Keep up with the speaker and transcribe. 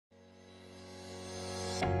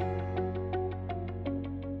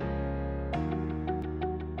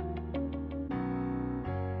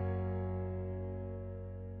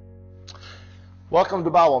Welcome to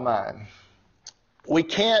Bible Mind. We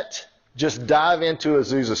can't just dive into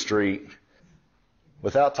Azusa Street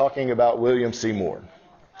without talking about William Seymour.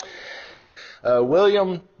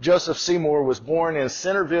 William Joseph Seymour was born in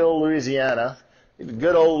Centerville, Louisiana. He's a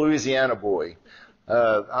good old Louisiana boy.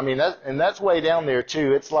 That's way down there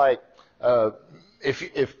too. It's like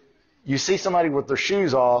if you see somebody with their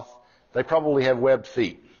shoes off, they probably have webbed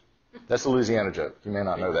feet. That's a Louisiana joke. You may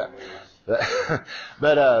not know that.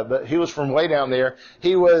 But he was from way down there.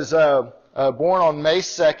 He was born on May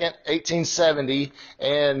 2nd, 1870,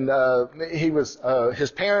 and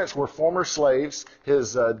his parents were former slaves.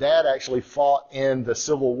 His dad actually fought in the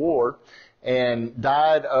Civil War and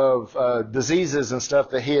died of diseases and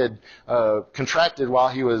stuff that he had contracted while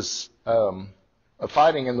he was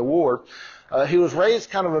fighting in the war. He was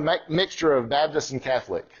raised kind of a mixture of Baptist and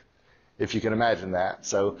Catholic, if you can imagine that.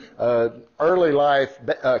 So early life,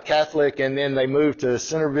 Catholic, and then they moved to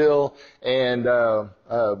Centerville, and there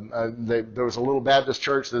was a little Baptist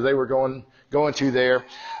church that they were going to there.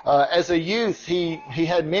 As a youth, he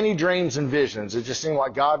had many dreams and visions. It just seemed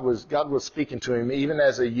like God was speaking to him even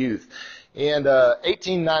as a youth. In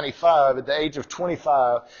 1895, at the age of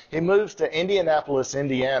 25, he moves to Indianapolis,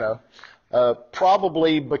 Indiana,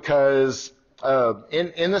 probably because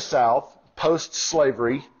in the South,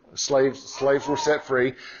 post-slavery, slaves were set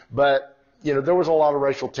free, but there was a lot of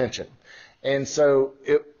racial tension, and so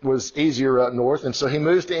it was easier up north. And so he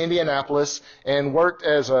moves to Indianapolis and worked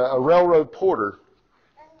as a railroad porter.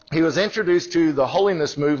 He was introduced to the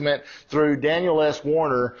holiness movement through Daniel S.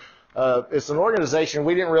 Warner. It's an organization,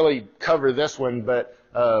 we didn't really cover this one, but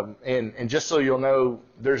and just so you'll know,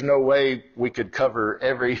 there's no way we could cover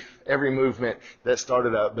every movement that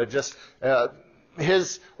started up, but just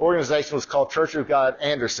his organization was called Church of God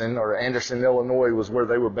Anderson, or Anderson, Illinois was where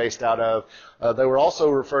they were based out of. They were also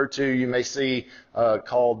referred to, you may see,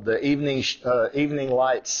 called the Evening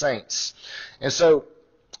Light Saints. And so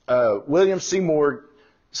William Seymour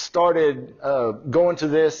started going to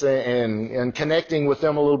this and connecting with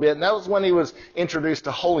them a little bit, and that was when he was introduced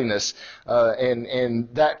to holiness and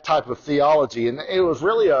that type of theology. And it was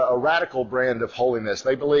really a radical brand of holiness.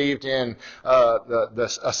 They believed in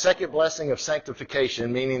a second blessing of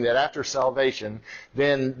sanctification, meaning that after salvation,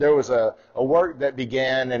 then there was a work that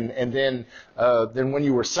began, and then when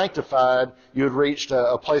you were sanctified, you had reached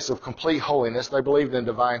a place of complete holiness. They believed in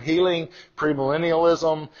divine healing,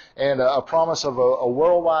 premillennialism, and a promise of a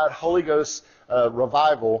worldwide Holy Ghost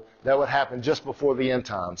revival that would happen just before the end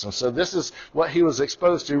times. And so this is what he was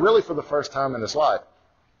exposed to really for the first time in his life.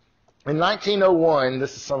 In 1901,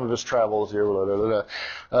 this is some of his travels here.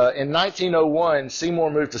 In 1901,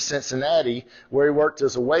 Seymour moved to Cincinnati, where he worked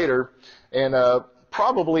as a waiter, and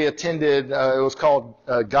probably attended, it was called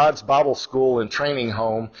God's Bible School and Training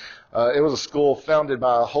Home. It was a school founded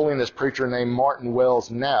by a holiness preacher named Martin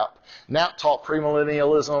Wells Knapp. Knapp taught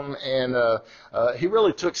premillennialism, and he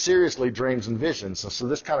really took seriously dreams and visions. And so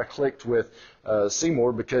this kind of clicked with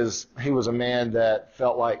Seymour, because he was a man that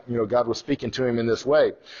felt like God was speaking to him in this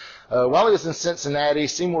way. While he was in Cincinnati,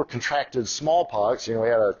 Seymour contracted smallpox. We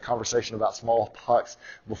had a conversation about smallpox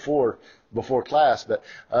before class, but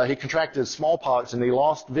he contracted smallpox and he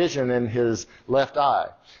lost vision in his left eye.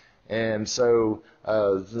 And so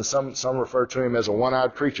some refer to him as a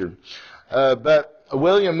one-eyed preacher. But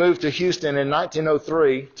William moved to Houston in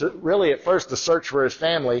 1903 really at first to search for his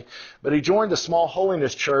family, but he joined a small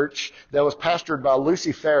holiness church that was pastored by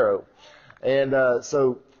Lucy Farrow. And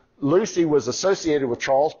so Lucy was associated with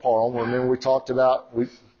Charles Parham. Remember we talked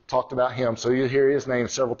about him, so you'll hear his name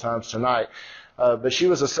several times tonight. But she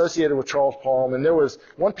was associated with Charles Parham, and there was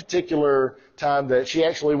one particular time that she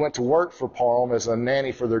actually went to work for Parham as a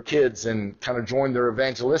nanny for their kids and kind of joined their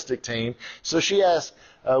evangelistic team. So she asked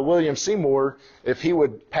William Seymour if he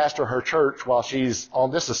would pastor her church while she's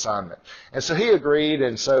on this assignment. And so he agreed,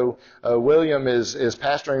 and so William is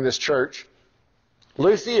pastoring this church.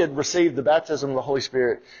 Lucy had received the baptism of the Holy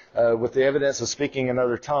Spirit with the evidence of speaking in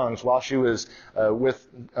other tongues while she was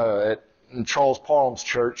in Charles Parham's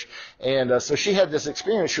church, and so she had this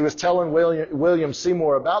experience. She was telling William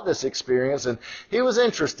Seymour about this experience, and he was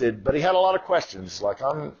interested, but he had a lot of questions. Like,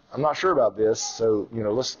 I'm not sure about this, so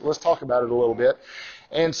let's talk about it a little bit.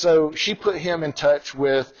 And so she put him in touch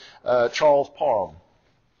with Charles Parham.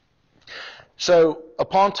 So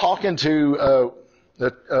upon talking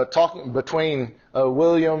between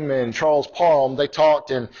William and Charles Parham, they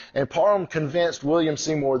talked, and Parham convinced William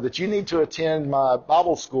Seymour that you need to attend my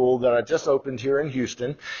Bible school that I just opened here in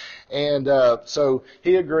Houston. And so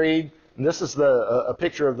he agreed, and this is a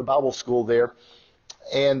picture of the Bible school there.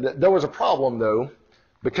 And there was a problem, though,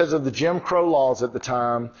 because of the Jim Crow laws at the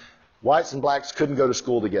time. Whites and blacks couldn't go to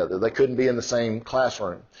school together. They couldn't be in the same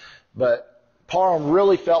classroom. But Parham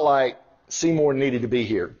really felt like Seymour needed to be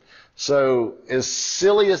here. So as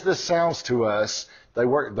silly as this sounds to us, they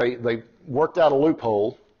worked out a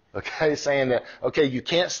loophole, okay, saying that, okay, you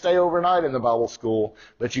can't stay overnight in the Bible school,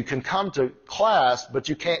 but you can come to class, but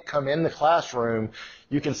you can't come in the classroom.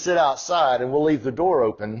 You can sit outside, and we'll leave the door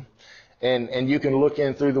open, and you can look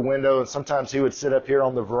in through the window. And sometimes he would sit up here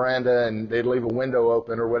on the veranda, and they'd leave a window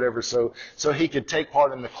open or whatever, so he could take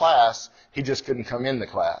part in the class. He just couldn't come in the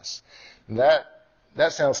class. And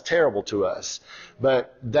that sounds terrible to us,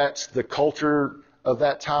 but that's the culture of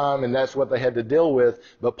that time, and that's what they had to deal with.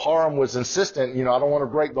 But Parham was insistent, I don't want to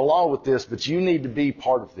break the law with this, but you need to be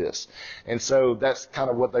part of this. And so that's kind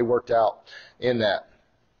of what they worked out in that.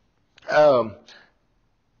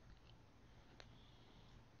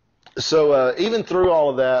 So even through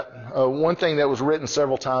all of that, one thing that was written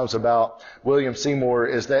several times about William Seymour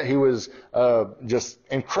is that he was just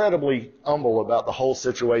incredibly humble about the whole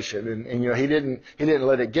situation, and he didn't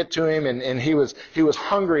let it get to him, and he was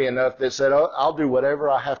hungry enough that said, oh, I'll do whatever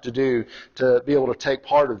I have to do to be able to take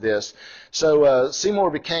part of this. So Seymour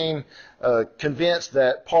became convinced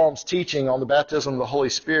that Parham's teaching on the baptism of the Holy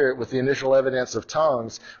Spirit with the initial evidence of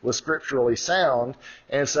tongues was scripturally sound,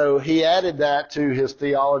 and so he added that to his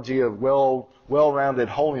theology of well-rounded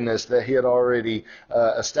holiness that he had already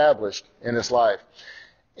established in his life.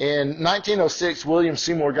 In 1906, William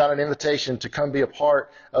Seymour got an invitation to come be a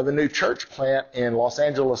part of a new church plant in Los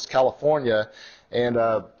Angeles, California, and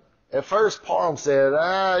at first Parham said,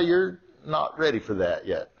 you're not ready for that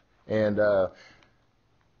yet, and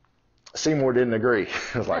Seymour didn't agree.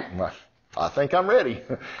 He was like, I think I'm ready.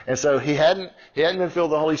 And so he hadn't been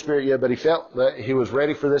filled with the Holy Spirit yet, but he felt that he was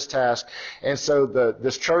ready for this task. And so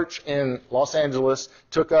this church in Los Angeles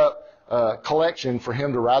took up a collection for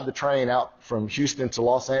him to ride the train out from Houston to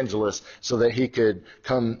Los Angeles so that he could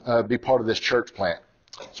come be part of this church plant.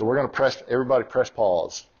 So we're going to everybody press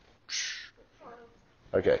pause.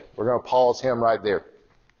 Okay, we're going to pause him right there.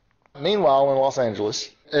 Meanwhile, in Los Angeles,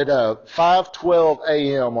 at 5:12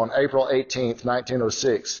 a.m. on April 18th,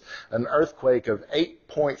 1906, an earthquake of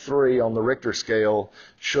 8.3 on the Richter scale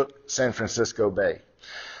shook San Francisco Bay.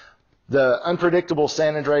 The unpredictable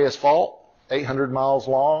San Andreas Fault, 800 miles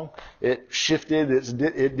long, it shifted,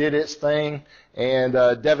 it did its thing, and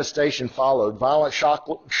devastation followed. Violent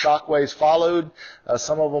shock waves followed.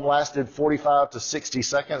 Some of them lasted 45 to 60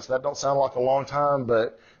 seconds. That don't sound like a long time,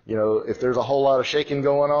 but if there's a whole lot of shaking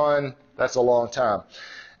going on, that's a long time.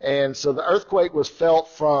 And so the earthquake was felt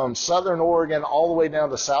from southern Oregon all the way down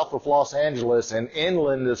to south of Los Angeles and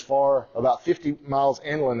inland about 50 miles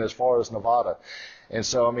inland as far as Nevada. And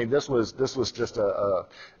so, this was just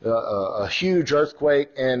a huge earthquake,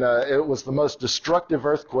 and it was the most destructive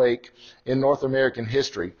earthquake in North American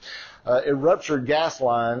history. It ruptured gas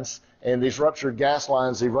lines, and these ruptured gas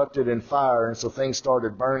lines erupted in fire, and so things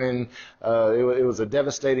started burning. It was a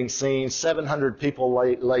devastating scene. 700 people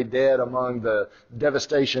lay dead among the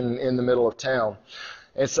devastation in the middle of town.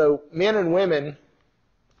 And so men and women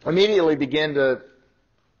immediately began to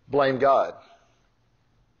blame God.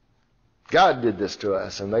 God did this to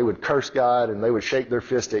us, and they would curse God, and they would shake their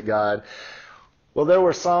fist at God. Well, there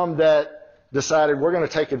were some that decided we're going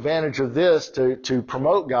to take advantage of this to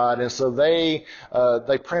promote God, and so they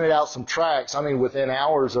printed out some tracts. Within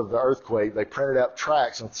hours of the earthquake, they printed out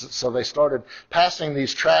tracts, and so they started passing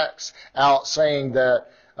these tracts out, saying that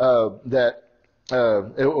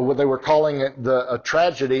they were calling it a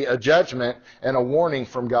tragedy, a judgment, and a warning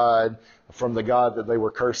from God, from the God that they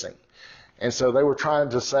were cursing. And so they were trying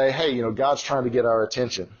to say, hey, God's trying to get our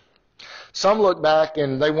attention. Some look back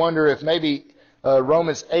and they wonder if maybe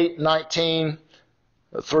Romans 8:19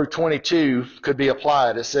 through 22 could be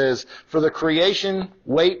applied. It says, for the creation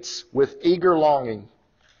waits with eager longing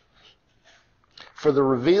for the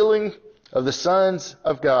revealing of the sons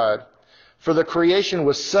of God. For the creation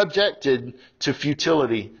was subjected to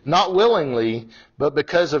futility, not willingly, but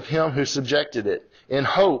because of him who subjected it, in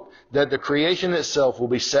hope that the creation itself will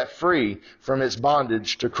be set free from its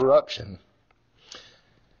bondage to corruption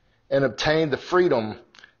and obtain the freedom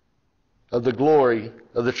of the glory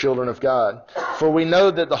of the children of God. For we know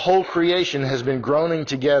that the whole creation has been groaning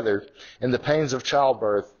together in the pains of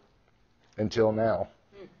childbirth until now.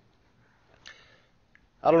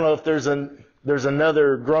 I don't know if there's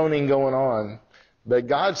another groaning going on, but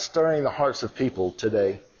God's stirring the hearts of people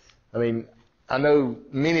today. I know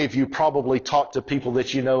many of you probably talk to people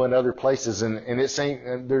that you know in other places, and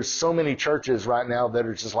there's so many churches right now that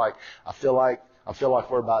are just like, I feel like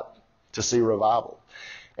we're about to see revival.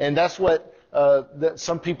 And that's what that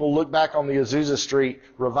some people look back on the Azusa Street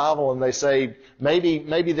Revival and they say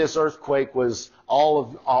maybe this earthquake was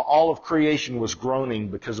all of creation was groaning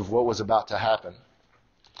because of what was about to happen.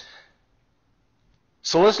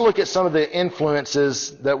 So let's look at some of the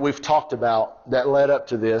influences that we've talked about that led up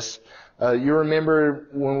to this. You remember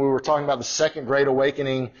when we were talking about the Second Great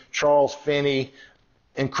Awakening, Charles Finney,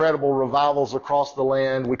 incredible revivals across the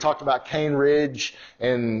land. We talked about Cane Ridge,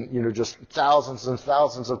 and just thousands and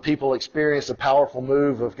thousands of people experienced a powerful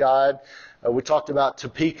move of God. We talked about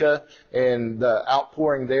Topeka and the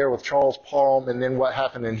outpouring there with Charles Parham, and then what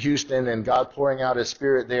happened in Houston and God pouring out His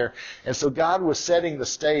Spirit there. And so God was setting the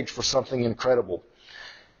stage for something incredible.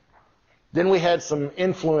 Then we had some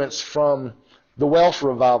influence from the Welsh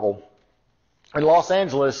revival. In Los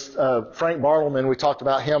Angeles, Frank Bartleman, we talked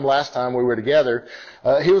about him last time we were together.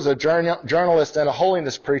 He was a journalist and a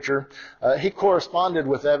holiness preacher. He corresponded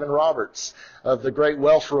with Evan Roberts of the Great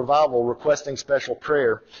Welsh Revival requesting special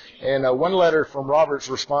prayer. And one letter from Roberts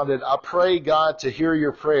responded, "I pray God to hear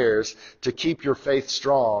your prayers, to keep your faith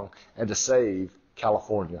strong, and to save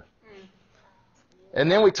California." And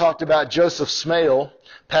then we talked about Joseph Smale,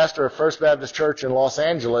 pastor of First Baptist Church in Los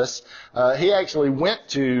Angeles. He actually went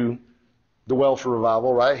to the Welsh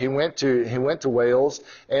revival, right? He went to Wales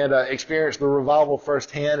and experienced the revival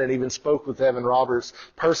firsthand, and even spoke with Evan Roberts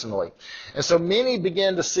personally. And so many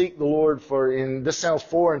began to seek the Lord and this sounds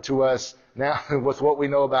foreign to us now with what we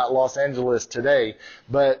know about Los Angeles today,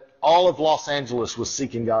 but all of Los Angeles was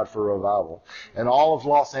seeking God for revival, and all of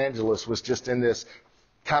Los Angeles was just in this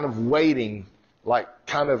kind of waiting, like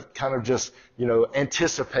kind of just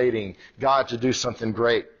anticipating God to do something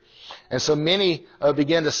great. And so many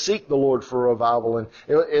began to seek the Lord for revival. And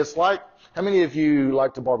it's like, how many of you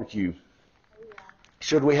like to barbecue?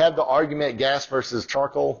 Should we have the argument gas versus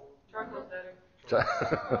charcoal? Charcoal's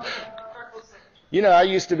better. I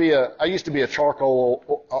used to be a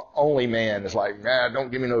charcoal only man. It's like,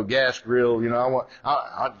 don't give me no gas grill. I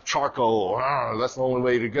want charcoal. That's the only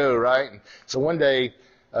way to go, right? And so one day,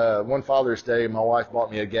 one Father's Day, my wife bought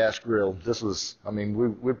me a gas grill. This was,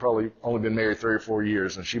 we'd probably only been married 3 or 4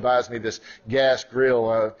 years, and she buys me this gas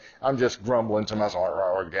grill. I'm just grumbling to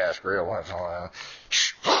myself, gas grill.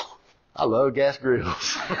 I love gas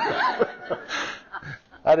grills.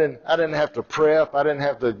 I didn't have to prep. I didn't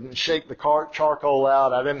have to shake the charcoal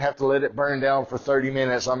out. I didn't have to let it burn down for 30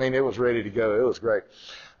 minutes. It was ready to go. It was great.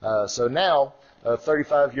 So now,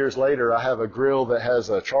 35 years later, I have a grill that has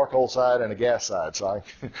a charcoal side and a gas side. So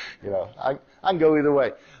I can go either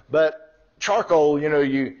way. But charcoal,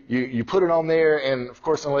 you put it on there, and of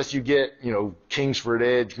course, unless you get, Kingsford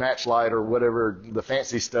Edge, Matchlight, or whatever the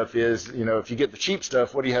fancy stuff is, if you get the cheap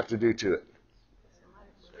stuff, what do you have to do to it?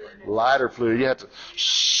 Lighter fluid. You have to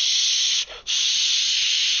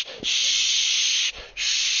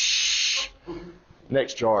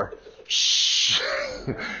next jar.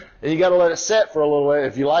 And you got to let it set for a little bit.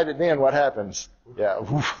 If you light it then, what happens? Yeah.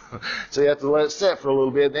 So you have to let it set for a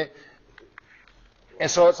little bit then.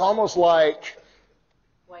 And so it's almost like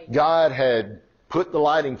God had put the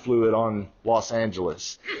lighting fluid on Los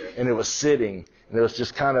Angeles, and it was sitting, and it was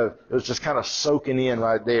just kind of soaking in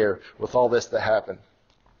right there with all this that happened.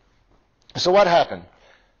 So what happened?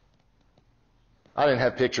 I didn't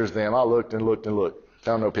have pictures then. I looked and looked and looked.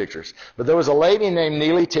 Found no pictures. But there was a lady named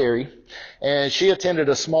Neely Terry, and she attended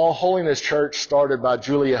a small holiness church started by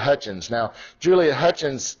Julia Hutchins. Now, Julia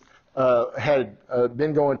Hutchins had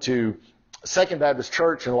been going to Second Baptist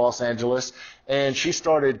Church in Los Angeles, and she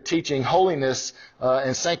started teaching holiness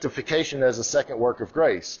and sanctification as a second work of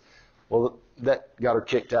grace. Well, that got her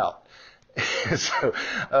kicked out.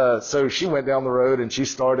 So she went down the road and she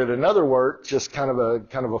started another work, just kind of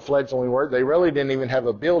a fledgling work. They really didn't even have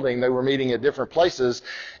a building. They were meeting at different places.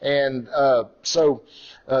 And so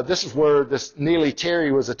this is where this Neely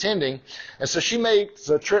Terry was attending. And so she makes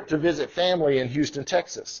a trip to visit family in Houston,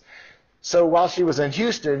 Texas. So while she was in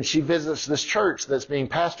Houston, she visits this church that's being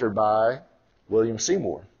pastored by William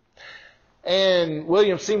Seymour. And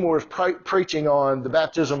William Seymour is preaching on the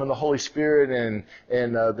baptism in the Holy Spirit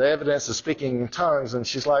and the evidence of speaking in tongues. And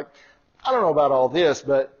she's like, I don't know about all this,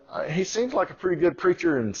 but he seems like a pretty good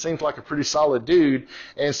preacher and seems like a pretty solid dude.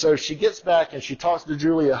 And so she gets back and she talks to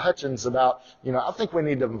Julia Hutchins about, I think we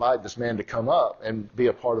need to invite this man to come up and be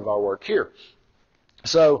a part of our work here.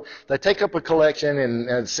 So they take up a collection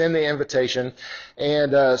and send the invitation.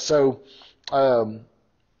 And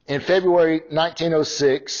in February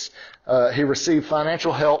 1906, he received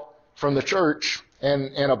financial help from the church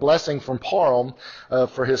and a blessing from Parham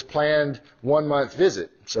for his planned 1-month visit.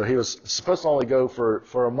 So he was supposed to only go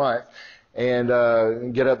for a month.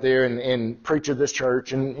 and get up there and preach at this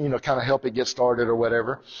church and, kind of help it get started or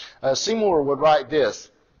whatever. Seymour would write this: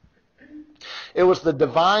 "It was the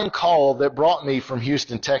divine call that brought me from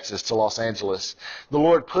Houston, Texas to Los Angeles. The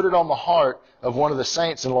Lord put it on the heart of one of the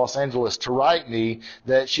saints in Los Angeles to write me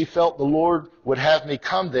that she felt the Lord would have me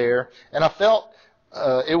come there, and I felt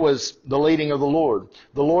it was the leading of the Lord.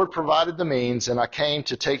 The Lord provided the means, and I came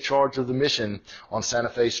to take charge of the mission on Santa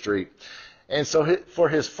Fe Street." And so for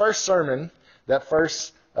his first sermon, that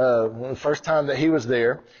first time that he was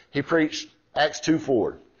there, he preached Acts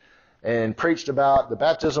 2:4. And preached about the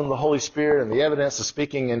baptism of the Holy Spirit and the evidence of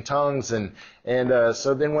speaking in tongues. And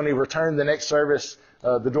so then when he returned the next service,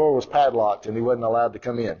 the door was padlocked and he wasn't allowed to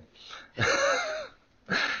come in.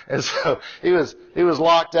 And so he was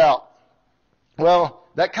locked out. Well,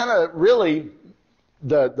 that kind of really,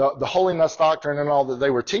 the holiness doctrine and all that they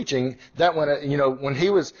were teaching, that when he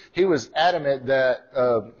was adamant that,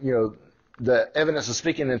 the evidence of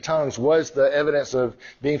speaking in tongues was the evidence of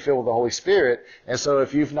being filled with the Holy Spirit. And so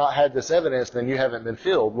if you've not had this evidence, then you haven't been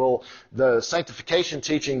filled. Well, the sanctification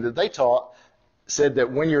teaching that they taught said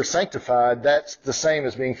that when you're sanctified, that's the same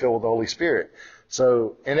as being filled with the Holy Spirit.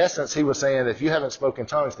 So in essence, he was saying if you haven't spoken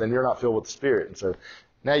tongues, then you're not filled with the Spirit. And so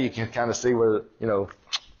now you can kind of see where,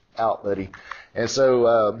 out, buddy. And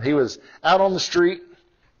so he was out on the street.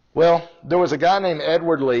 Well, there was a guy named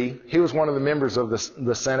Edward Lee. He was one of the members of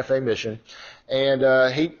the Santa Fe mission,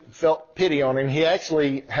 and he felt pity on him. He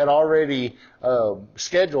actually had already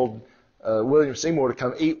scheduled William Seymour to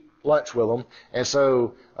come eat lunch with him, and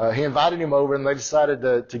so he invited him over, and they decided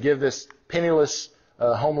to give this penniless,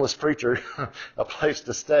 homeless preacher a place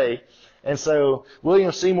to stay. And so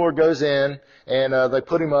William Seymour goes in, and they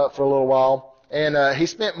put him up for a little while, and he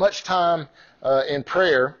spent much time in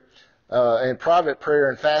prayer. In private prayer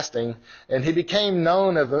and fasting, and he became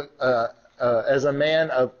known as a man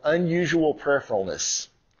of unusual prayerfulness.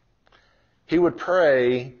 He would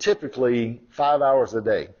pray typically 5 hours a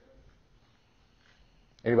day.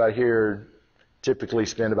 Anybody here typically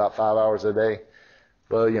spend about 5 hours a day?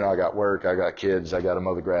 Well, I got work, I got kids, I got to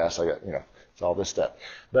mow the grass, I got, it's all this stuff.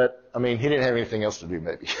 But, he didn't have anything else to do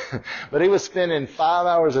maybe. But he was spending 5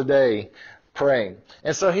 hours a day praying.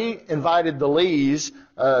 And so he invited the Lees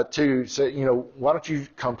to say, why don't you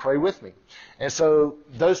come pray with me? And so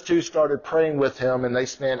those two started praying with him, and they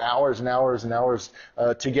spent hours and hours and hours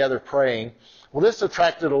together praying. Well, this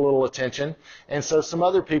attracted a little attention, and so some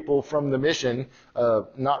other people from the mission,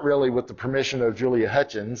 not really with the permission of Julia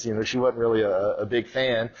Hutchins, she wasn't really a big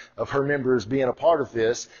fan of her members being a part of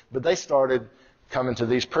this, but they started coming to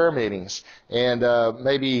these prayer meetings and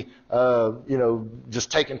maybe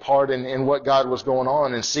just taking part in what God was going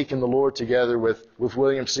on and seeking the Lord together with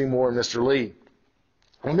William Seymour and Mr. Lee.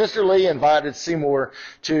 Well, Mr. Lee invited Seymour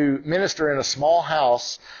to minister in a small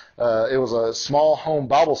house. It was a small home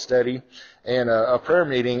Bible study and a prayer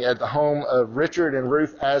meeting at the home of Richard and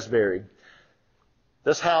Ruth Asbury.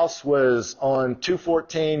 This house was on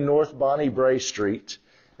 214 North Bonnie Bray Street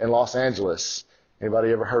in Los Angeles.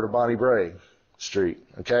 Anybody ever heard of Bonnie Bray Street?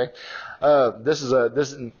 Okay, this is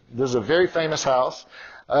a very famous house,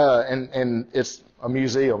 and it's a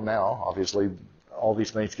museum now. Obviously, all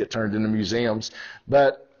these things get turned into museums.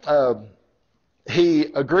 But he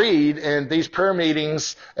agreed, and these prayer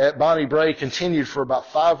meetings at Bonnie Bray continued for about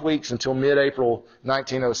 5 weeks until mid-April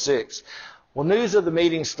 1906. Well, news of the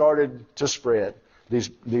meeting started to spread.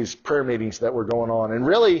 These prayer meetings that were going on, and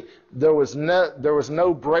really there was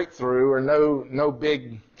no breakthrough or no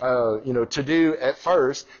big to do at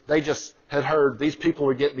first. They just had heard these people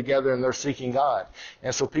are getting together and they're seeking God,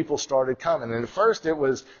 and so people started coming. And at first it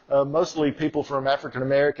was mostly people from African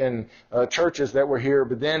American churches that were here,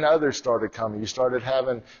 but then others started coming. You started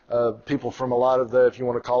having people from a lot of the, if you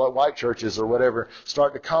want to call it, white churches or whatever,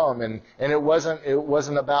 start to come, and it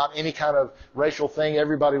wasn't about any kind of racial thing.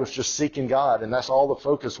 Everybody was just seeking God, and that's all the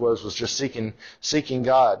focus was just seeking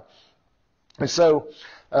God. And so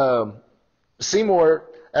Seymour,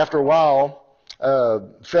 after a while,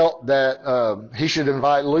 felt that he should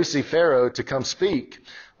invite Lucy Farrow to come speak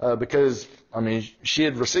because, she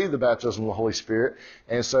had received the baptism of the Holy Spirit,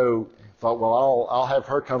 and so thought, well, I'll have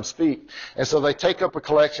her come speak. And so they take up a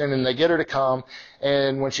collection and they get her to come,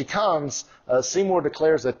 and when she comes, Seymour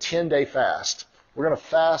declares a 10-day fast. We're going to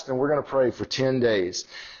fast and we're going to pray for 10 days.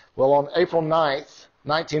 Well, on April 9th,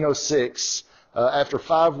 1906, after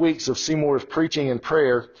 5 weeks of Seymour's preaching and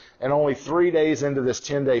prayer, and only 3 days into this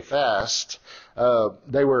 10-day fast,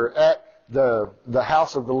 they were at the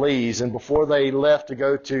house of the Lees, and before they left to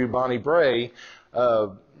go to Bonnie Bray,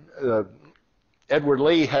 Edward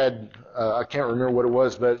Lee had, I can't remember what it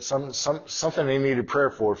was, but something he needed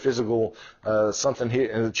prayer for, physical, a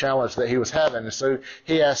challenge that he was having. And so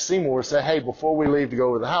he asked Seymour, said, hey, before we leave to go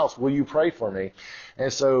over the house, will you pray for me?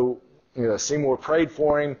 And so, Seymour prayed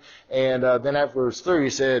for him, and then after it was through, he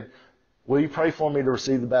said, will you pray for me to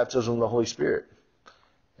receive the baptism of the Holy Spirit?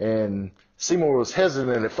 And Seymour was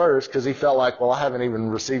hesitant at first because he felt like, well, I haven't even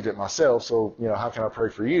received it myself, so, how can I pray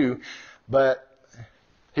for you? But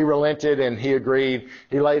he relented and he agreed.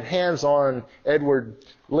 He laid hands on Edward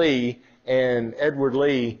Lee, and Edward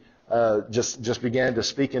Lee just began to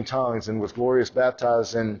speak in tongues and was gloriously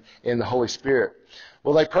baptized in the Holy Spirit.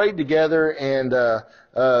 Well, they prayed together, and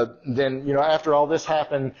then, after all this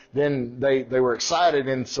happened, then they were excited,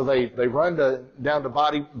 and so they run down to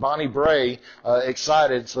Bonnie Bray,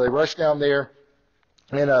 excited. So they rushed down there,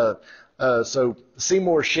 and so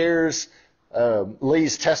Seymour shares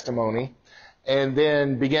Lee's testimony, and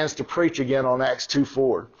then begins to preach again on Acts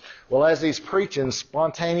 2:4. Well, as he's preaching,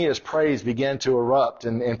 spontaneous praise began to erupt,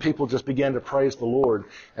 and people just began to praise the Lord.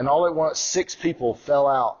 And all at once, 6 people fell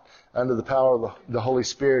out under the power of the Holy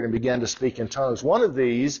Spirit and began to speak in tongues. One of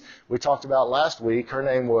these we talked about last week. Her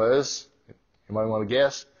name was, anybody want to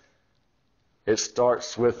guess? It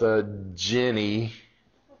starts with a Jenny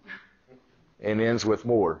and ends with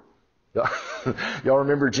Moore. Y'all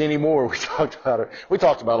remember Jenny Moore? We talked about her. We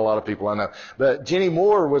talked about a lot of people, I know. But Jenny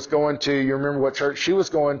Moore was going to, you remember what church? She was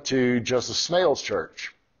going to Joseph Smale's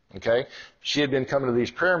church. Okay? She had been coming to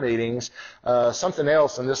these prayer meetings. Something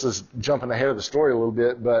else, and this is jumping ahead of the story a little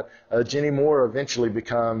bit, but Jenny Moore eventually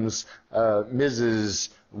becomes Mrs.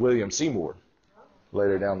 William Seymour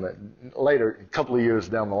later, a couple of years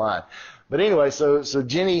down the line. But anyway, so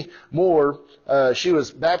Jenny Moore, she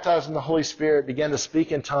was baptized in the Holy Spirit, began to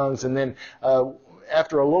speak in tongues, and then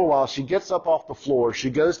after a little while, she gets up off the floor. She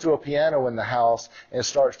goes to a piano in the house and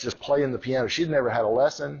starts just playing the piano. She'd never had a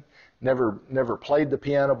lesson, never played the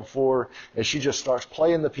piano before, and she just starts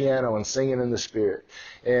playing the piano and singing in the Spirit.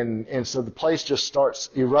 And so the place just starts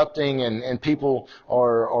erupting, and people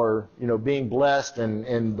are being blessed,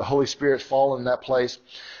 and the Holy Spirit's falling in that place.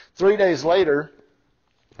 3 days later,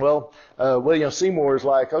 William Seymour is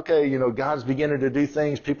like, okay, God's beginning to do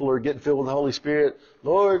things. People are getting filled with the Holy Spirit.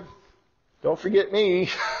 Lord, don't forget me.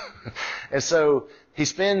 And so he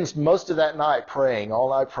spends most of that night praying, all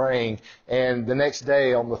night praying. And the next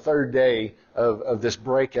day, on the 3rd day of this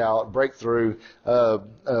breakthrough,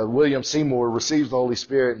 William Seymour receives the Holy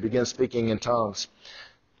Spirit and begins speaking in tongues.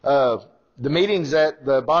 The meetings at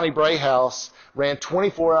the Bonnie Bray house ran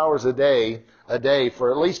 24 hours a day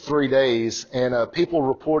for at least 3 days, and people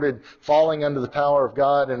reported falling under the power of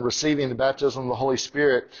God and receiving the baptism of the Holy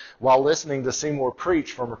Spirit while listening to Seymour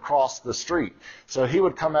preach from across the street. So he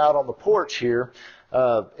would come out on the porch here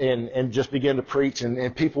and just begin to preach,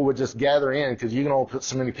 and people would just gather in, because you can only put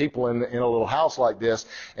so many people in a little house like this.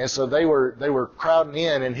 And so they were crowding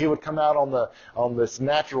in, and he would come out on this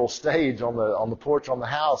natural stage on the porch on the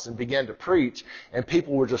house and begin to preach, and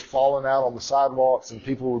people were just falling out on the sidewalks, and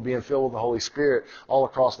people were being filled with the Holy Spirit all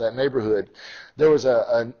across that neighborhood. There was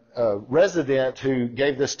a resident who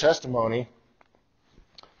gave this testimony,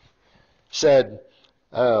 said,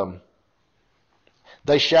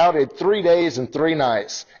 they shouted 3 days and 3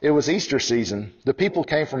 nights. It was Easter season. The people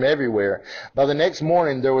came from everywhere. By the next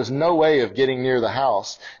morning, there was no way of getting near the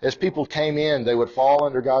house. As people came in, they would fall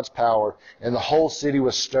under God's power, and the whole city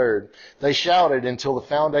was stirred. They shouted until the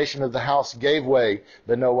foundation of the house gave way,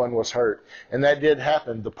 but no one was hurt. And that did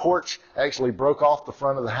happen. The porch actually broke off the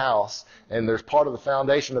front of the house, and there's part of the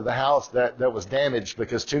foundation of the house that was damaged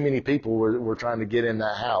because too many people were trying to get in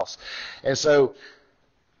that house. And so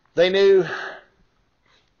they knew,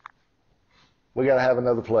 we got to have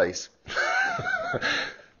another place.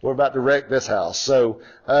 We're about to wreck this house. So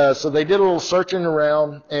they did a little searching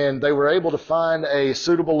around, and they were able to find a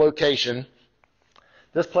suitable location.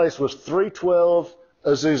 This place was 312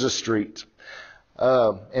 Azusa Street.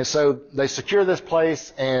 And so they secured this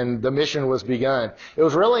place, and the mission was begun. It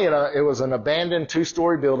was really it was an abandoned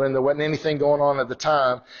 2-story building. There wasn't anything going on at the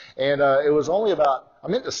time, and it was only about, I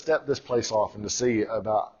meant to step this place off and to see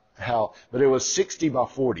about how, but it was 60 by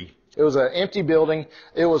 40. It was an empty building.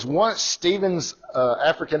 It was once Stephen's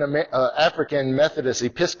African Methodist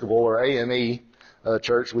Episcopal, or AME,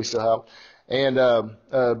 church we still have. And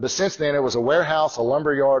but since then, it was a warehouse, a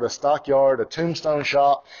lumber yard, a stockyard, a tombstone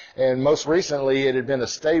shop, and most recently, it had been a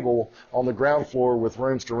stable on the ground floor with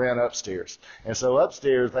rooms to rent upstairs. And so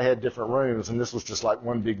upstairs, they had different rooms, and this was just like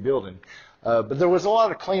one big building. But there was a lot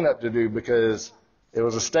of cleanup to do because it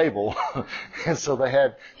was a stable, and so they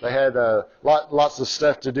had lots of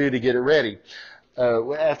stuff to do to get it ready.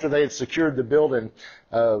 after they had secured the building,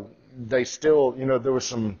 they still, there was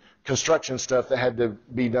some construction stuff that had to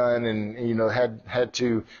be done, and had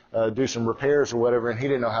to do some repairs or whatever, and he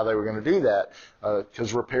didn't know how they were going to do that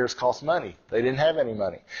because repairs cost money. They didn't have any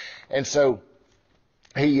money, and so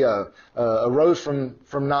he arose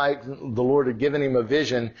from night. The Lord had given him a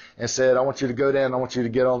vision and said, "I want you to go down. I want you to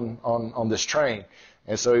get on this train."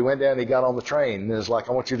 And so he went down and he got on the train, and it was like,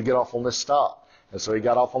 "I want you to get off on this stop." And so he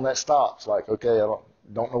got off on that stop. It's like, okay, I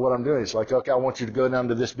don't know what I'm doing. It's like, okay, I want you to go down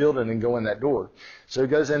to this building and go in that door. So he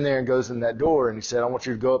goes in there and goes in that door, and he said, "I want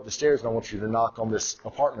you to go up the stairs and I want you to knock on this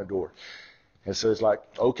apartment door." And so it's like,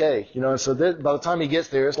 okay, and so by the time he gets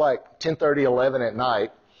there, it's like 10:30, 11 at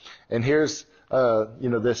night, and here's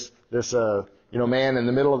this man in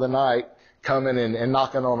the middle of the night coming and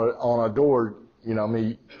knocking on a door. He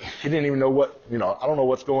didn't even know what, I don't know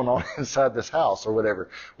what's going on inside this house or whatever.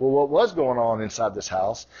 Well, what was going on inside this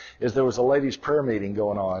house is there was a ladies' prayer meeting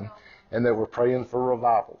going on, and they were praying for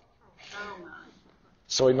revival.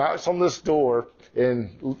 So he knocks on this door, and,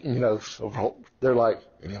 they're like,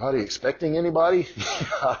 "Anybody expecting anybody?"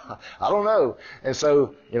 I don't know. And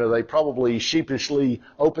so, they probably sheepishly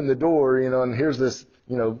open the door, and here's this,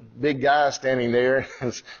 big guy standing there,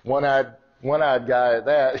 one-eyed guy at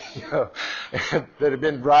that, that had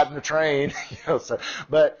been riding the train, so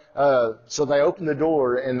they opened the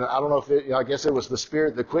door, and I don't know if I guess it was the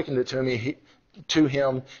Spirit that quickened it to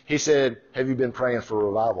him. He said, "Have you been praying for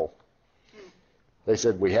revival?" They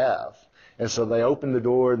said, "We have." And so they opened the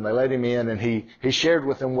door and they let him in, and he shared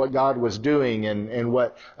with them what God was doing and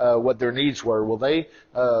what their needs were. Well,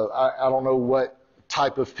 I don't know what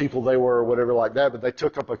type of people they were or whatever like that, but they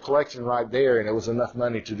took up a collection right there, and it was enough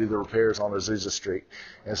money to do the repairs on Azusa Street.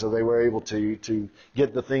 And so they were able to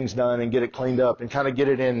get the things done and get it cleaned up and kind of get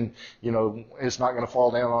it in, it's not going to fall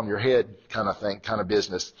down on your head kind of thing, kind of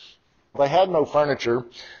business. They had no furniture.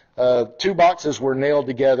 2 boxes were nailed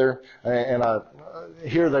together, and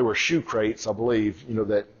here they were shoe crates, I believe,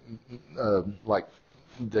 that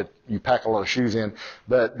that you pack a lot of shoes in,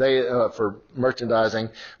 but they for merchandising.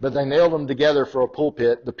 But they nailed them together for a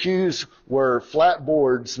pulpit. The pews were flat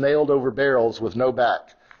boards nailed over barrels with no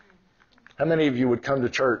back. How many of you would come to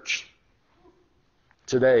church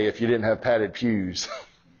today if you didn't have padded pews?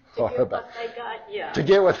 To get what they got, yeah. To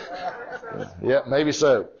get what? Yeah, maybe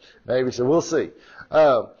so. Maybe so. We'll see.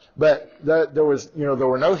 But there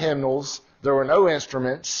were no hymnals. There were no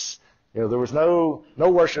instruments. There was no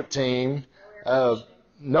worship team.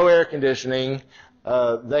 No air conditioning.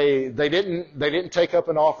 They didn't take up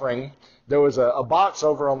an offering. There was a box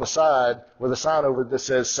over on the side with a sign over it that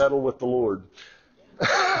says "Settle with the Lord."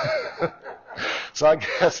 So I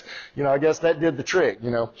guess that did the trick.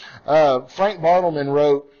 Frank Bartleman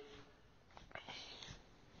wrote,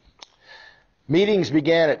 "Meetings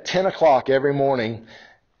began at 10 o'clock every morning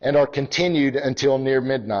and are continued until near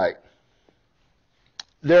midnight.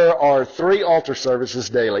 There are 3 altar services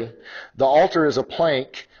daily. The altar is a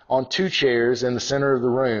plank on 2 chairs in the center of the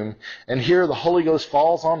room, and here the Holy Ghost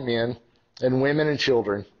falls on men and women and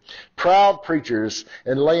children. Proud preachers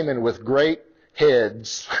and laymen with great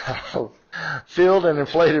heads, filled and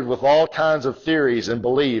inflated with all kinds of theories and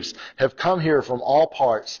beliefs, have come here from all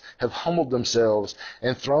parts, have humbled themselves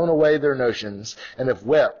and thrown away their notions, and have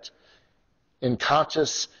wept in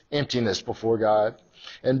conscious emptiness before God,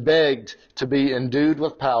 and begged to be endued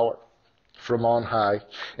with power from on high.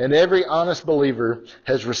 And every honest believer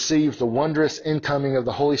has received the wondrous incoming of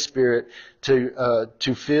the Holy Spirit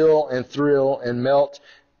to fill and thrill and melt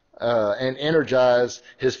and energize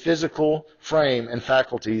his physical frame and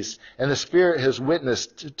faculties. And the Spirit has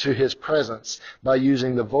witnessed to his presence by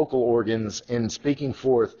using the vocal organs in speaking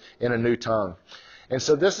forth in a new tongue." And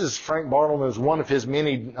so this is Frank Bartleman's one of his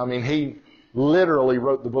many, he literally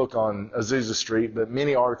wrote the book on Azusa Street, but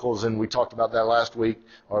many articles, and we talked about that last week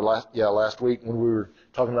when we were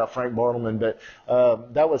talking about Frank Bartleman, but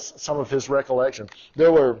that was some of his recollection.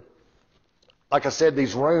 There were, like I said,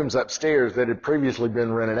 these rooms upstairs that had previously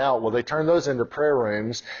been rented out. Well, they turned those into prayer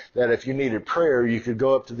rooms, that if you needed prayer, you could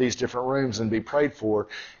go up to these different rooms and be prayed for.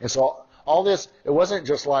 And so all this, it wasn't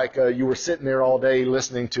just like you were sitting there all day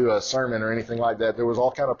listening to a sermon or anything like that. There was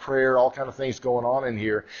all kind of prayer, all kind of things going on in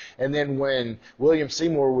here. And then when William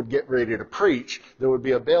Seymour would get ready to preach, there would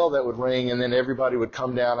be a bell that would ring, and then everybody would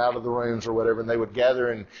come down out of the rooms or whatever, and they would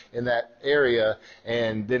gather in that area,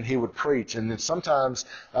 and then he would preach. And then sometimes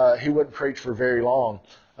he wouldn't preach for very long.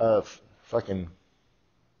 If I can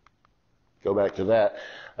go back to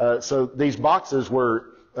that. So these boxes were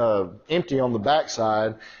empty on the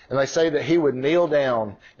backside, and they say that he would kneel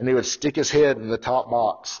down and he would stick his head in the top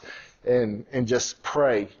box and just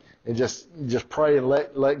pray and just pray and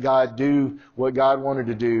let God do what God wanted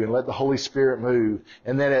to do and let the Holy Spirit move.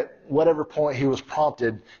 And then at whatever point he was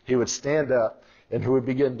prompted, he would stand up and he would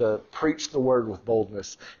begin to preach the word with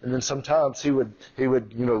boldness. And then sometimes he would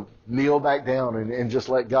kneel back down and just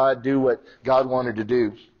let God do what God wanted to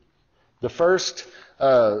do. The first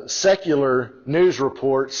secular news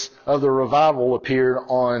reports of the revival appeared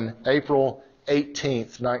on April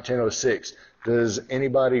 18th, 1906. Does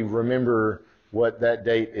anybody remember what that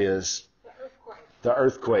date is? The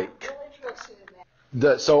earthquake.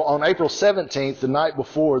 So on April 17th, the night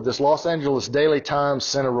before, this Los Angeles Daily Times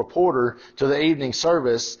sent a reporter to the evening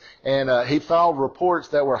service, and he filed reports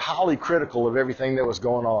that were highly critical of everything that was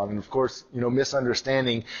going on. And of course,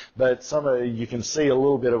 misunderstanding, but you can see a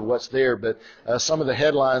little bit of what's there. But some of the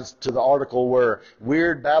headlines to the article were,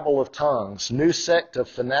 "Weird babble of tongues. New sect of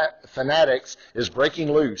fanatics is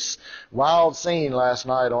breaking loose. Wild scene last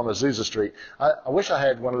night on Azusa Street." I wish I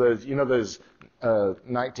had one of those, those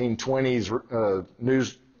 1920s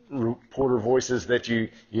news reporter voices that you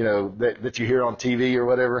hear on TV or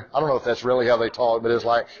whatever. I don't know if that's really how they talk, but it's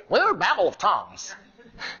like, "We're a babble of tongues."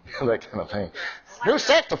 That kind of thing. "New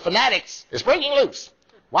sect of fanatics is breaking loose.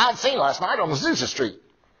 Wild scene last night on Azusa Street.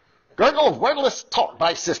 Gurgle of wordless talk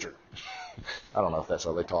by sister." I don't know if that's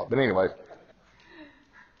how they talk, but anyway.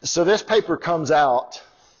 So this paper comes out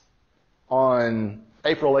on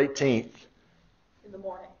April 18th.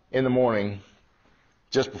 In the morning.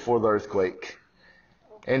 Just before the earthquake.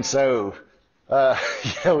 And so,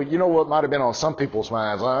 you know what might have been on some people's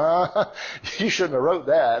minds? You shouldn't have wrote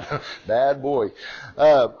that. Bad boy.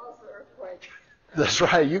 That's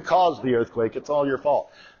right. You caused the earthquake. It's all your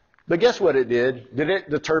fault. But guess what it did? Did it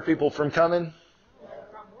deter people from coming?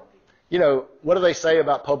 What do they say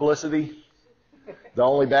about publicity? The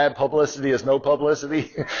only bad publicity is no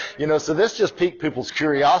publicity. So this just piqued people's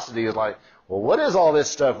curiosity. It's like, well, what is all this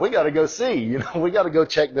stuff? We got to go see. We got to go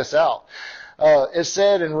check this out. It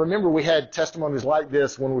said, and remember we had testimonies like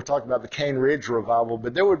this when we talked about the Cane Ridge revival,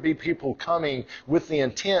 but there would be people coming with the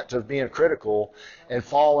intent of being critical and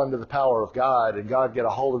fall under the power of God, and God get a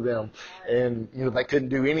hold of them. And, they couldn't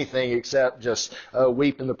do anything except just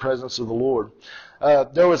weep in the presence of the Lord.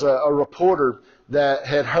 There was a reporter that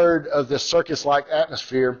had heard of this circus-like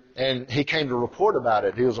atmosphere, and he came to report about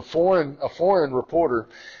it. He was a foreign reporter,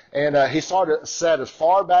 and he sat as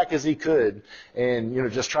far back as he could,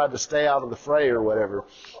 and just tried to stay out of the fray or whatever.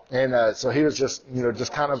 And so he was just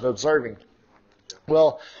kind of observing.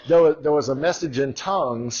 Well, there was a message in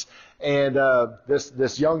tongues, and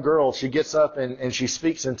this young girl, she gets up and she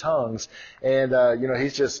speaks in tongues, and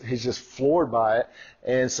he's just floored by it.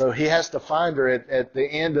 And so he has to find her at the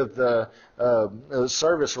end of the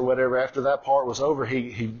service or whatever. After that part was over,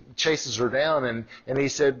 he chases her down, and he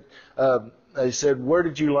said, "Where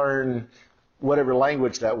did you learn whatever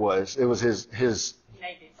language that was?" It was his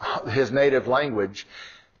native language.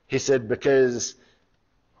 He said, "Because,"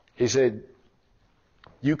 he said,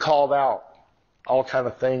 "you called out all kind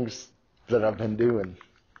of things that I've been doing,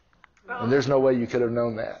 and there's no way you could have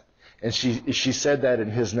known that." And she said that in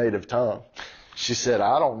his native tongue. She said,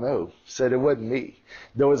 "I don't know." Said, "It wasn't me."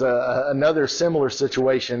 There was another similar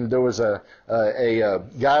situation. There was a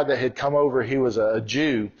guy that had come over. He was a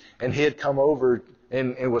Jew, and he had come over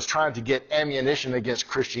and was trying to get ammunition against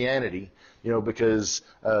Christianity, because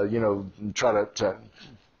try to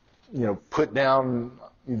put down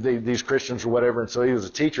these Christians or whatever. And so he was a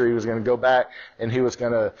teacher. He was going to go back and he was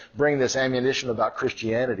going to bring this ammunition about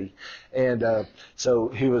Christianity. And so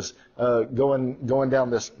he was going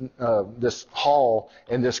down this hall,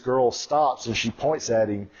 and this girl stops and she points at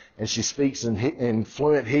him and she speaks in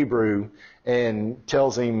fluent Hebrew and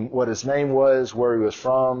tells him what his name was, where he was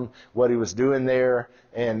from, what he was doing there,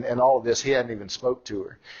 and all of this. He hadn't even spoke to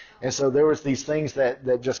her. And so there was these things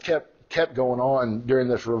that just kept going on during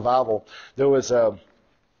this revival. There was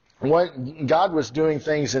God was doing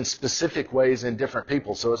things in specific ways in different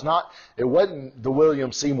people. So it wasn't the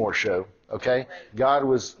William Seymour show, okay? God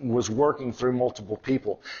was working through multiple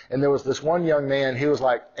people. And there was this one young man, he was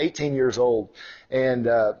like 18 years old. And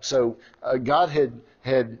so God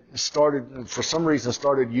had started, for some reason,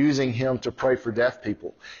 started using him to pray for deaf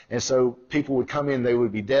people. And so people would come in, they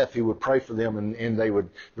would be deaf, he would pray for them, and they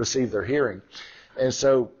would receive their hearing. And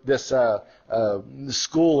so this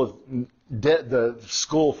the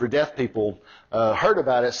school for deaf people heard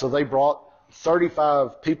about it, so they brought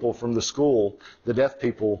 35 people from the school, the deaf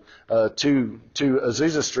people, to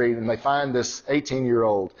Azusa Street, and they find this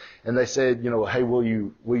 18-year-old, and they said, "Hey, will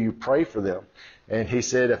you pray for them?" And he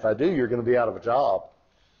said, "If I do, you're going to be out of a job."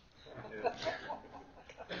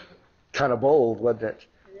 Kind of bold, wasn't it?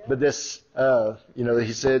 but this,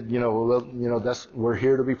 he said, we're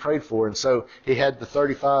here to be prayed for. And so he had the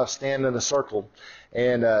 35 stand in a circle,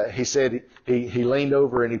 and he said he leaned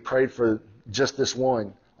over and he prayed for just this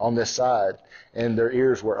one on this side, and their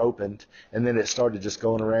ears were opened, and then it started just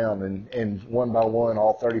going around, and one by one,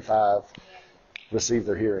 all 35 received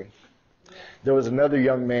their hearing. There was another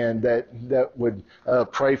young man that would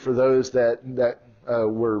pray for those that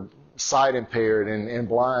were sight impaired and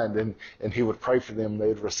blind, and he would pray for them. They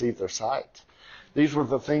would receive their sight. These were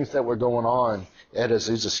the things that were going on at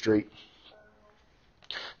Azusa Street.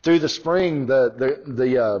 Through the spring,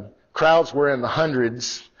 the crowds were in the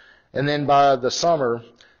hundreds, and then by the summer,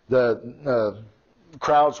 the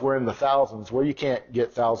crowds were in the thousands. Well, you can't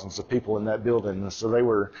get thousands of people in that building, so they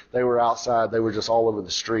were outside. They were just all over the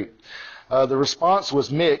street. The response was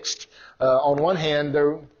mixed. On one hand,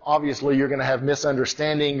 obviously you're going to have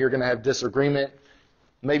misunderstanding, you're going to have disagreement,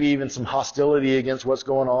 maybe even some hostility against what's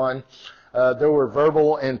going on. There were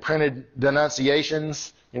verbal and printed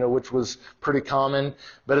denunciations, which was pretty common.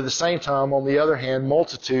 But at the same time, on the other hand,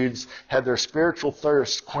 multitudes had their spiritual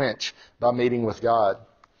thirst quenched by meeting with God.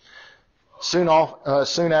 Soon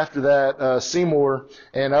after that, Seymour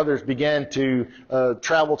and others began to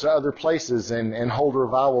travel to other places and hold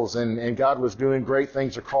revivals, and God was doing great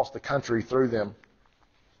things across the country through them.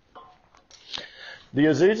 The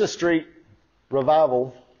Azusa Street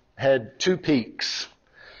Revival had two peaks.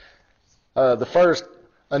 The first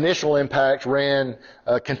initial impact ran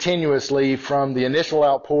continuously from the initial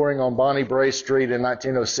outpouring on Bonnie Brae Street in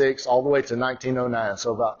 1906 all the way to 1909,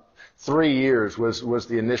 so about 3 years was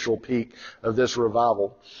the initial peak of this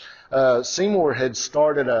revival. Seymour had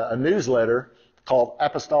started a newsletter called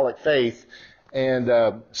Apostolic Faith,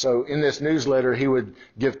 and so in this newsletter he would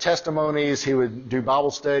give testimonies, he would do Bible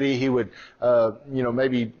study, he would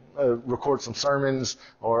maybe record some sermons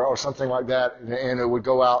or something like that, and it would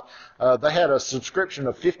go out. They had a subscription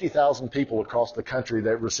of 50,000 people across the country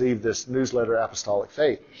that received this newsletter, Apostolic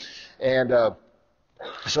Faith, and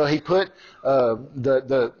so he put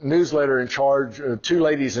the newsletter in charge, two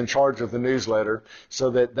ladies in charge of the newsletter, so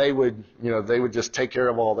that they would just take care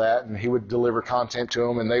of all that, and he would deliver content to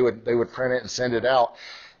them, and they would print it and send it out.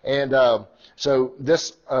 And so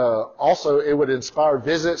this also, it would inspire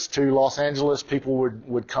visits to Los Angeles. People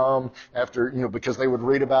would come after, because they would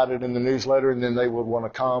read about it in the newsletter, and then they would want to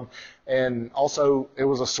come. And also, it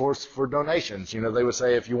was a source for donations. They would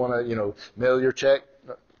say, if you want to, mail your check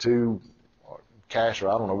to cash, or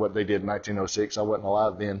I don't know what they did in 1906. I wasn't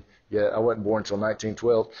alive then yet. I wasn't born until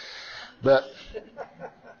 1912. But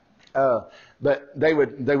they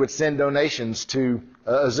would send donations to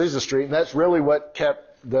Azusa Street, and that's really what kept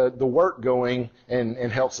the work going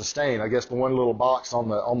and helped sustain. I guess the one little box on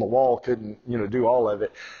the wall couldn't do all of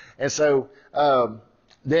it. And so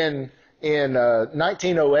then in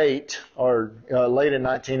 1908 or late in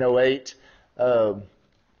 1908,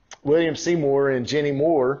 William Seymour and Jenny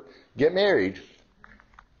Moore get married.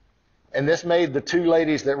 And this made the two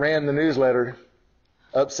ladies that ran the newsletter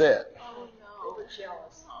upset. Oh, no. They were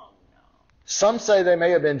jealous. Oh, no. Some say they may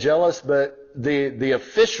have been jealous, but the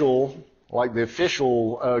official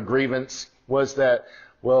grievance was that,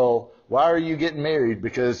 well, why are you getting married?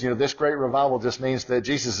 Because, this great revival just means that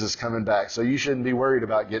Jesus is coming back. So you shouldn't be worried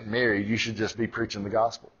about getting married. You should just be preaching the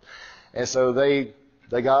gospel. And so they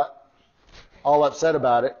got all upset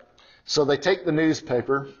about it. So they take the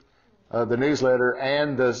newspaper, the newsletter,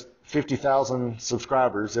 and the 50,000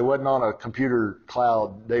 subscribers. It wasn't on a computer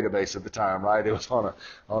cloud database at the time, right? It was on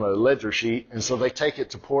a ledger sheet. And so they take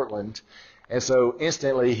it to Portland. And so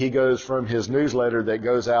instantly he goes from his newsletter that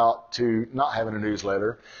goes out to not having a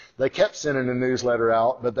newsletter. They kept sending a newsletter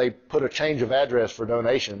out, but they put a change of address for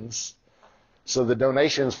donations. So the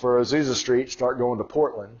donations for Azusa Street start going to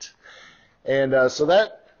Portland. And so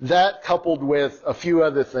that coupled with a few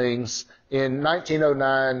other things, in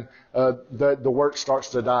 1909, the work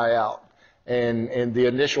starts to die out. And the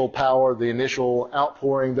initial power, the initial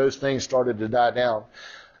outpouring, those things started to die down.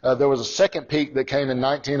 There was a second peak that came in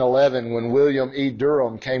 1911 when William E.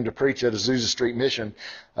 Durham came to preach at Azusa Street Mission.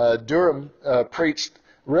 Durham preached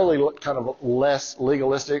really kind of less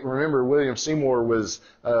legalistic. Remember, William Seymour was,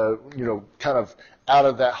 kind of out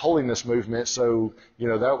of that holiness movement, so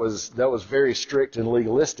that was very strict and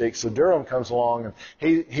legalistic. So Durham comes along and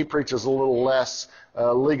he preaches a little less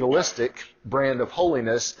legalistic brand of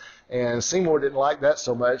holiness, and Seymour didn't like that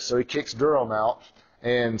so much, so he kicks Durham out.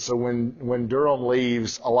 And so when Durham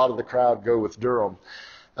leaves, a lot of the crowd go with Durham.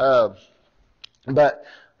 But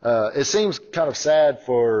it seems kind of sad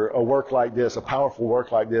for a work like this, a powerful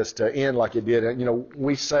work like this, to end like it did. And,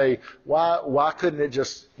 we say, why couldn't it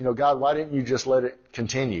just, God, why didn't you just let it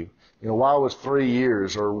continue? Why was 3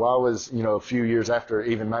 years, or why was, a few years after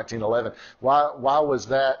even 1911? Why was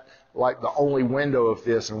that like the only window of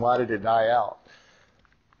this, and why did it die out?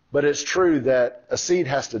 But it's true that a seed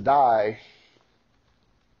has to die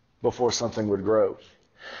before something would grow.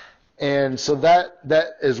 And so that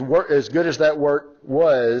as good as that work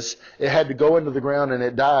was, it had to go into the ground and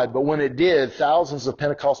it died. But when it did, thousands of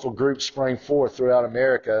Pentecostal groups sprang forth throughout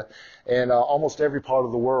America and almost every part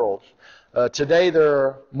of the world. Today there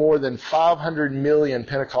are more than 500 million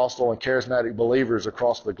Pentecostal and charismatic believers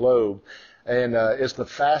across the globe, and it's the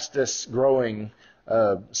fastest growing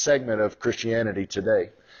segment of Christianity today.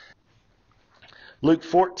 Luke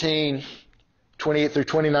 14:28 through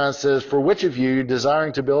 29 says, "For which of you,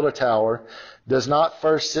 desiring to build a tower, does not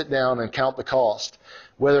first sit down and count the cost,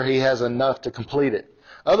 whether he has enough to complete it?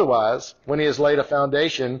 Otherwise, when he has laid a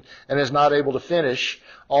foundation and is not able to finish,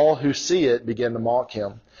 all who see it begin to mock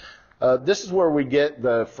him." This is where we get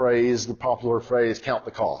the popular phrase, count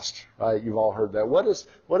the cost. Right? You've all heard that. What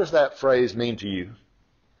does that phrase mean to you?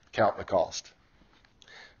 Count the cost.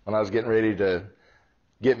 When I was getting ready to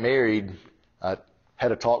get married, I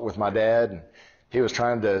had a talk with my dad, and he was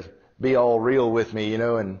trying to be all real with me,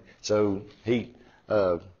 and so he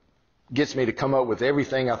gets me to come up with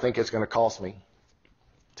everything I think it's going to cost me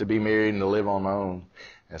to be married and to live on my own.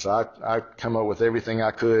 And so I come up with everything I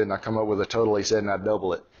could, and I come up with a total, he said, and I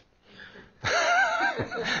double it.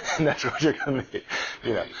 And that's what you're going to be,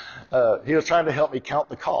 he was trying to help me count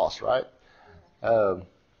the cost, right?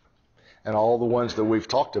 And all the ones that we've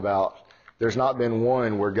talked about, there's not been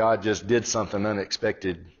one where God just did something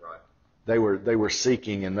unexpected. Right. They were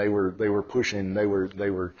seeking, and they were pushing, they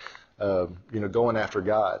were going after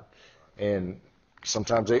God. And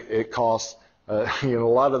sometimes it costs, a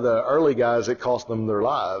lot of the early guys, it cost them their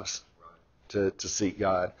lives to seek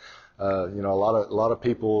God. A lot of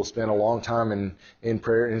people spend a long time in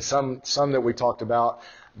prayer, and some that we talked about,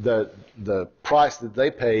 the price that they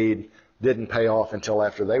paid didn't pay off until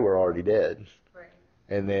after they were already dead. Right.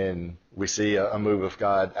 And then we see a move of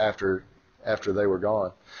God after they were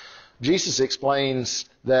gone. Jesus explains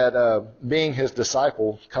that being his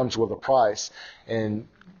disciple comes with a price. And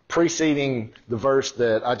preceding the verse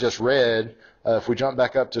that I just read, if we jump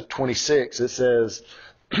back up to 26, it says,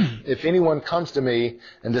 "If anyone comes to me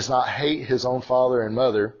and does not hate his own father and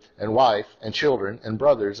mother and wife and children and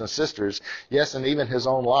brothers and sisters, yes, and even his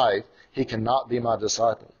own life, he cannot be my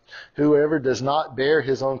disciple. Whoever does not bear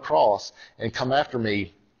his own cross and come after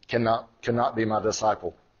me cannot be my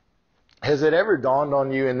disciple." Has it ever dawned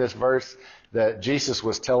on you in this verse that Jesus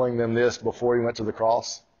was telling them this before he went to the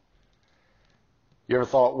cross? You ever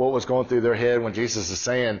thought what was going through their head when Jesus is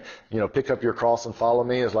saying, pick up your cross and follow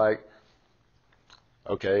me? It's like,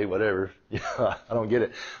 okay, whatever. I don't get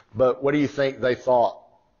it. But what do you think they thought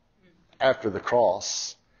after the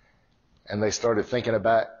cross? And they started thinking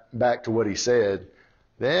back to what he said.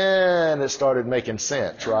 Then it started making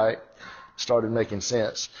sense, right? Started making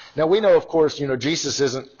sense. Now we know, of course, Jesus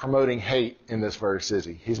isn't promoting hate in this verse, is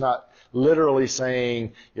he? He's not literally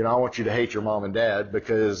saying, I want you to hate your mom and dad,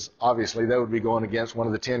 because obviously that would be going against one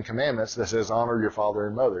of the 10 commandments that says honor your father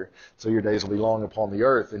and mother, so your days will be long upon the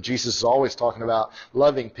earth. And Jesus is always talking about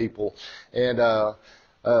loving people, and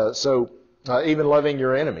so even loving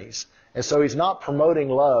your enemies. And so he's not promoting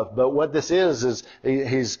love, but what this is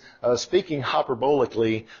he's speaking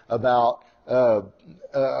hyperbolically about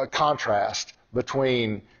a contrast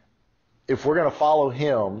between, if we're going to follow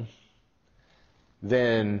him,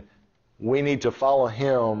 then we need to follow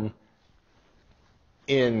him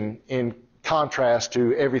in contrast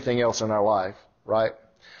to everything else in our life, right?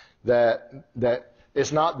 That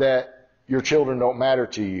it's not that your children don't matter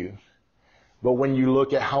to you, but when you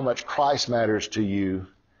look at how much Christ matters to you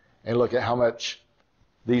and look at how much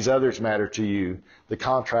these others matter to you, the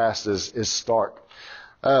contrast is stark.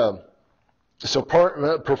 So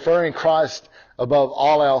preferring Christ above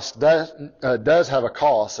all else does have a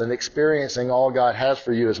cost, and experiencing all God has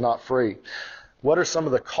for you is not free. What are some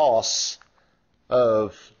of the costs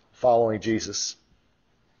of following Jesus?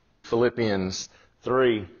 Philippians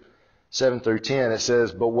 3:7 through 10, it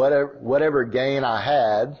says, "But whatever gain I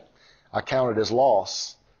had, I counted as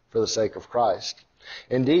loss for the sake of Christ.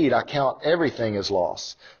 Indeed, I count everything as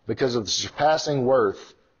loss because of the surpassing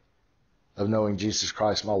worth of knowing Jesus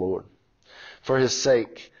Christ my Lord. For his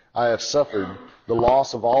sake I have suffered the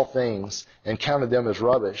loss of all things and counted them as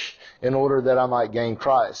rubbish, in order that I might gain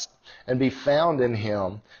Christ and be found in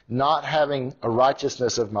him, not having a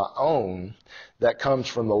righteousness of my own that comes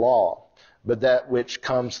from the law, but that which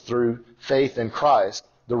comes through faith in Christ,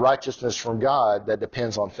 the righteousness from God that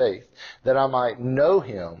depends on faith, that I might know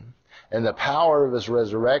him and the power of his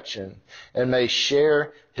resurrection, and may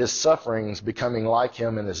share his sufferings becoming like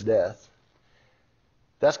him in his death.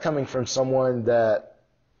 That's coming from someone that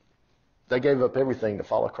they gave up everything to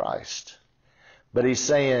follow Christ. But he's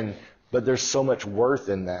saying, but there's so much worth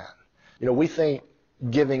in that. You know, we think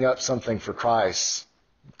giving up something for Christ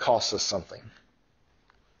costs us something.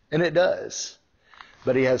 And it does.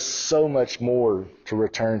 But he has so much more to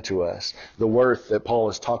return to us. The worth that Paul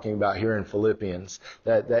is talking about here in Philippians,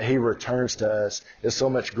 that he returns to us, is so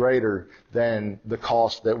much greater than the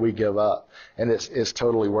cost that we give up. And it's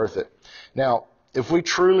totally worth it. Now, if we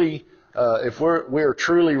truly, if we're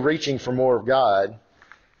truly reaching for more of God,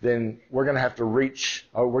 then we're going to have to we're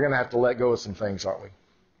going to have to let go of some things, aren't we?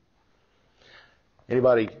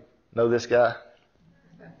 Anybody know this guy?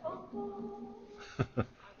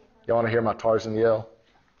 You want to hear my Tarzan yell?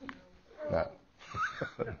 No.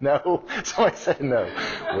 No? Somebody said no.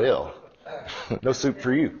 Will. No soup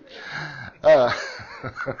for you.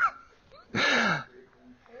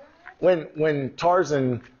 When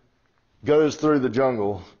Tarzan goes through the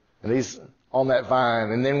jungle and he's on that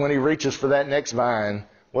vine, and then when he reaches for that next vine,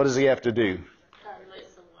 what does he have to do?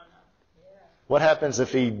 What happens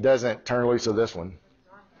if he doesn't turn loose of this one?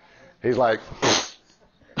 He's like,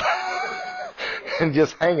 and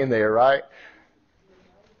just hanging there, right?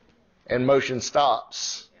 And motion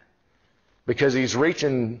stops because he's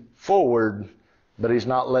reaching forward, but he's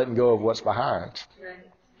not letting go of what's behind.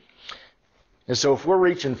 And so if we're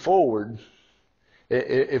reaching forward,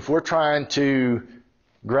 if we're trying to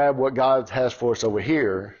grab what God has for us over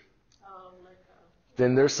here,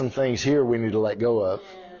 then there's some things here we need to let go of.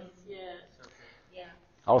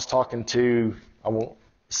 I was talking to, I won't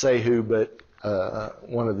say who, but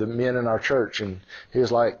one of the men in our church, and he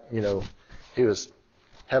was like, you know, he was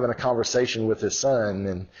having a conversation with his son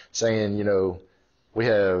and saying, you know, we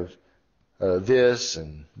have this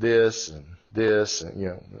and this and this, and, you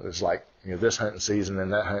know, it's like, you know, this hunting season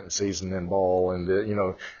and that hunting season and ball and, you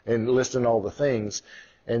know, and listing all the things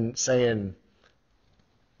and saying,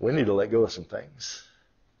 we need to let go of some things.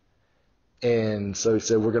 And so he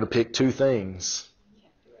said, we're going to pick two things.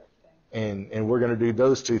 And we're going to do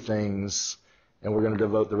those two things, and we're going to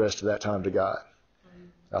devote the rest of that time to God.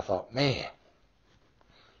 I thought, man,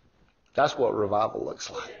 that's what revival looks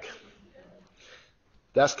like.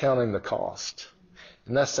 That's counting the cost.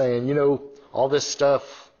 And that's saying, you know, all this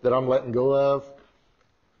stuff that I'm letting go of,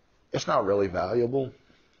 it's not really valuable.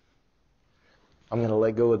 I'm going to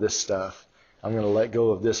let go of this stuff. I'm going to let go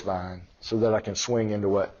of this vine so that I can swing into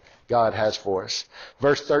what God has for us.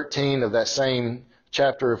 Verse 13 of that same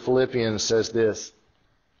chapter of Philippians says this: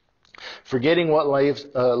 forgetting what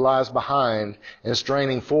lies behind and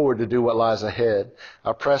straining forward to do what lies ahead,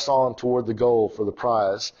 I press on toward the goal for the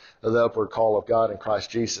prize of the upward call of God in Christ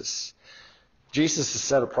Jesus. Jesus has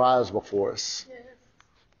set a prize before us. Yes.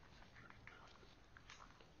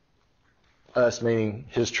 Us meaning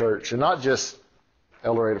his church, and not just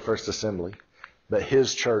El Dorado First Assembly, but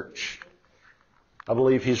his church. I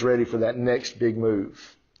believe he's ready for that next big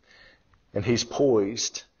move. And he's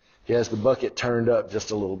poised. He has the bucket turned up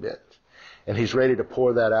just a little bit. And he's ready to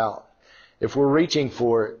pour that out. If we're reaching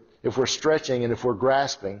for it, if we're stretching, and if we're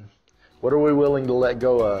grasping, what are we willing to let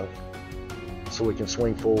go of so we can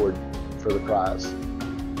swing forward for the prize?